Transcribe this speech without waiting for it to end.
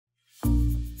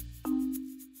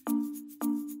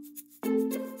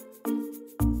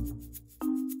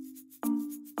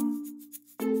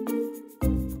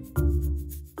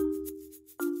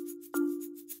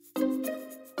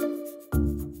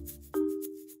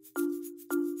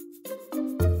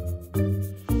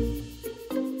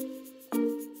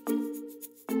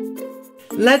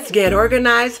Let's get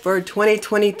organized for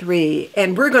 2023,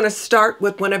 and we're going to start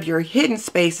with one of your hidden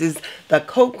spaces, the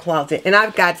coat closet. And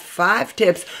I've got 5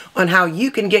 tips on how you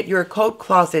can get your coat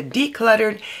closet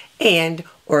decluttered and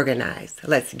organized.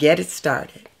 Let's get it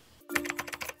started.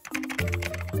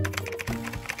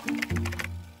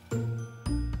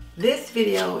 This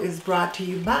video is brought to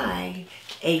you by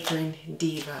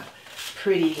Aprondiva.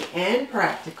 Pretty and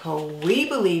practical, we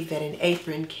believe that an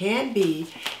apron can be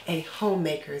a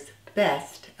homemaker's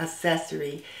best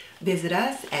accessory. Visit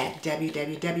us at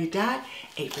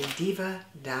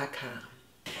www.aprondiva.com.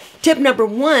 Tip number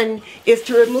 1 is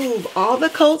to remove all the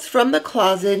coats from the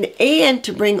closet and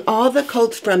to bring all the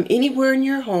coats from anywhere in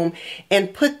your home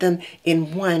and put them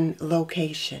in one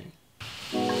location.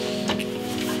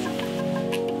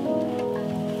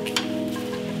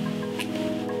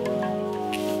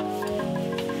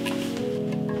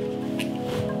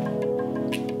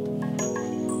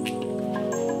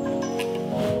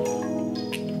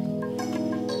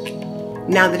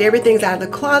 Now that everything's out of the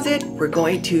closet, we're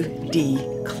going to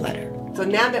declutter. So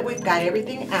now that we've got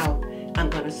everything out, I'm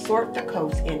going to sort the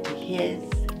coats into his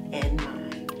and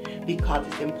mine, because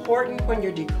it's important when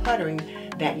you're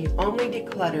decluttering that you only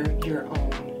declutter your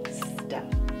own stuff.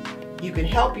 You can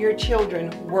help your children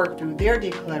work through their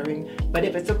decluttering, but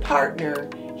if it's a partner,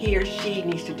 he or she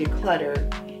needs to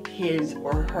declutter his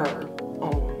or her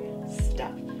own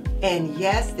stuff. And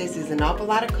yes, this is an awful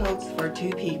lot of coats for 2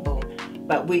 people.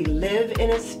 But we live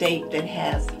in a state that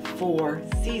has 4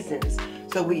 seasons.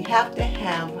 So we have to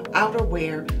have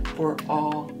outerwear for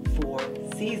all 4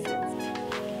 seasons.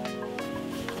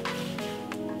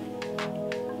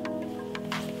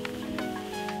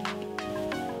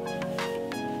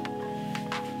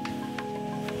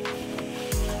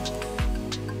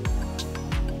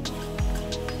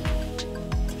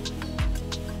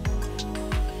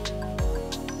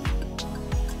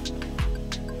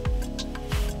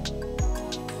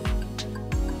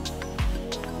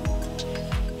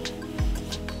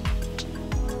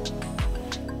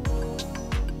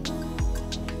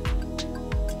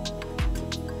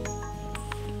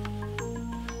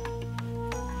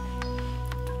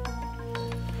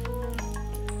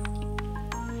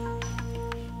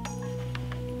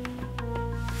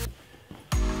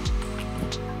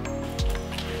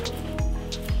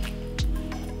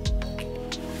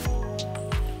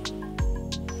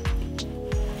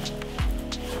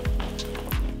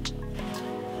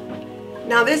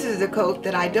 Now this is a coat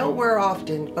that I don't wear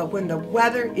often, but when the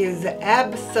weather is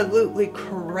absolutely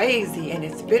crazy and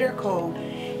it's bitter cold,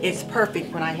 it's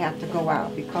perfect when I have to go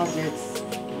out because it's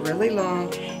really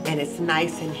long and it's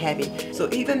nice and heavy. So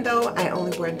even though I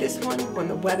only wear this one when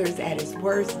the weather is at its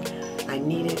worst, I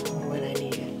need it when I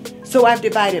need it. So I've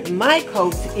divided my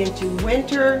coats into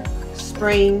winter,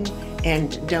 spring,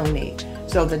 and donate.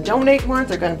 So the donate ones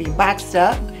are going to be boxed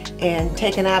up and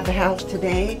taken out of the house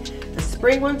today. The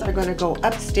spring ones are going to go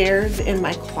upstairs in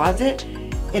my closet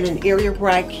in an area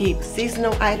where I keep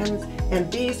seasonal items,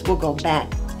 and these will go back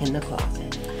in the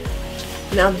closet.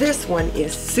 Now this one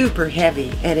is super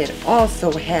heavy and it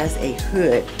also has a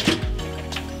hood.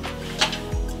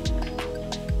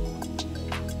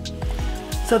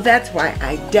 So that's why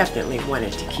I definitely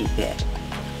wanted to keep it.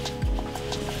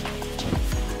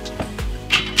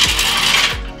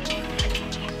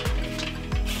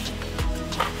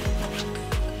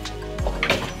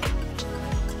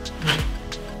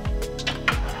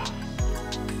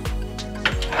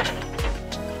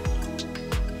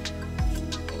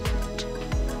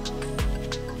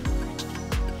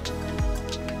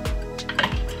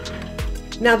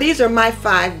 Now these are my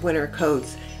 5 winter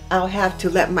coats. I'll have to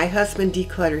let my husband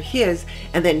declutter his,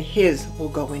 and then his will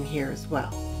go in here as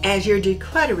well. As you're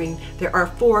decluttering, there are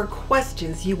 4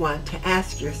 questions you want to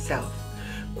ask yourself.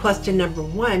 Question number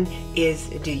 1 is,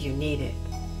 do you need it?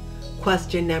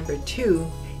 Question number 2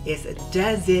 is,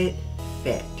 does it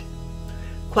fit?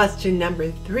 Question number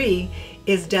 3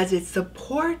 is, does it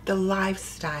support the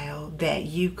lifestyle that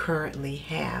you currently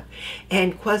have?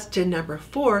 And question number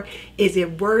 4, is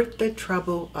it worth the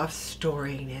trouble of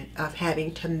storing it, of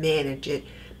having to manage it?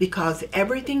 Because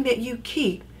everything that you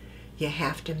keep, you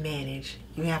have to manage.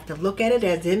 You have to look at it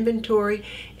as inventory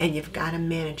and you've got to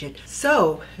manage it.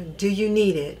 So, do you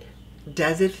need it?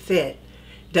 Does it fit?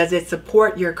 Does it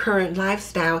support your current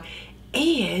lifestyle?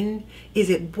 And is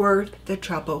it worth the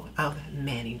trouble of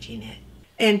managing it?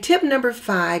 And tip number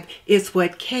 5 is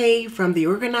what Kay from the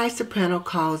Organized Soprano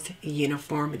calls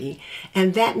uniformity.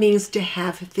 And that means to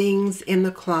have things in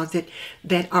the closet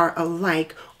that are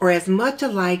alike or as much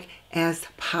alike as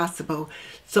possible.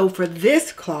 So for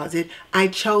this closet, I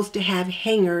chose to have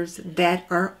hangers that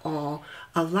are all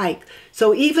alike.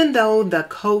 So even though the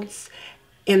coats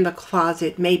in the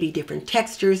closet may be different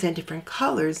textures and different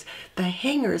colors, the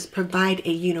hangers provide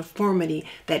a uniformity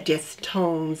that just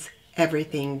tones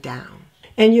everything down.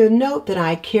 And you'll note that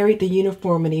I carried the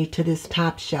uniformity to this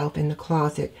top shelf in the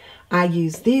closet. I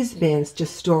use these bins to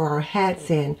store our hats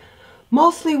in,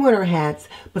 mostly winter hats,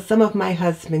 but some of my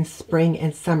husband's spring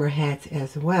and summer hats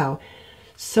as well.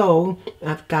 So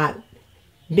I've got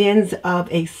bins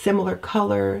of a similar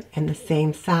color and the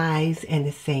same size and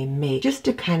the same make, just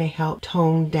to kind of help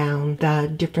tone down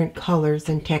the different colors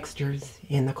and textures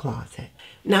in the closet.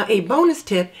 Now, a bonus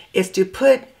tip is to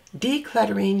put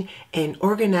decluttering and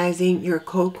organizing your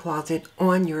coat closet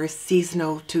on your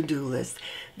seasonal to-do list.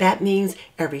 That means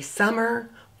every summer,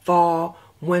 fall,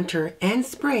 winter, and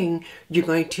spring, you're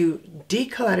going to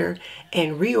declutter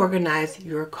and reorganize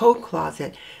your coat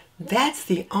closet. That's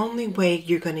the only way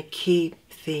you're going to keep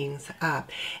things up.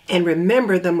 And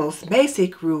remember the most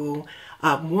basic rule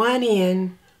of one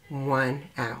in, one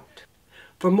out.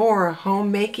 For more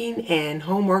homemaking and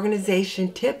home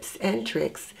organization tips and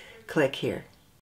tricks, click here.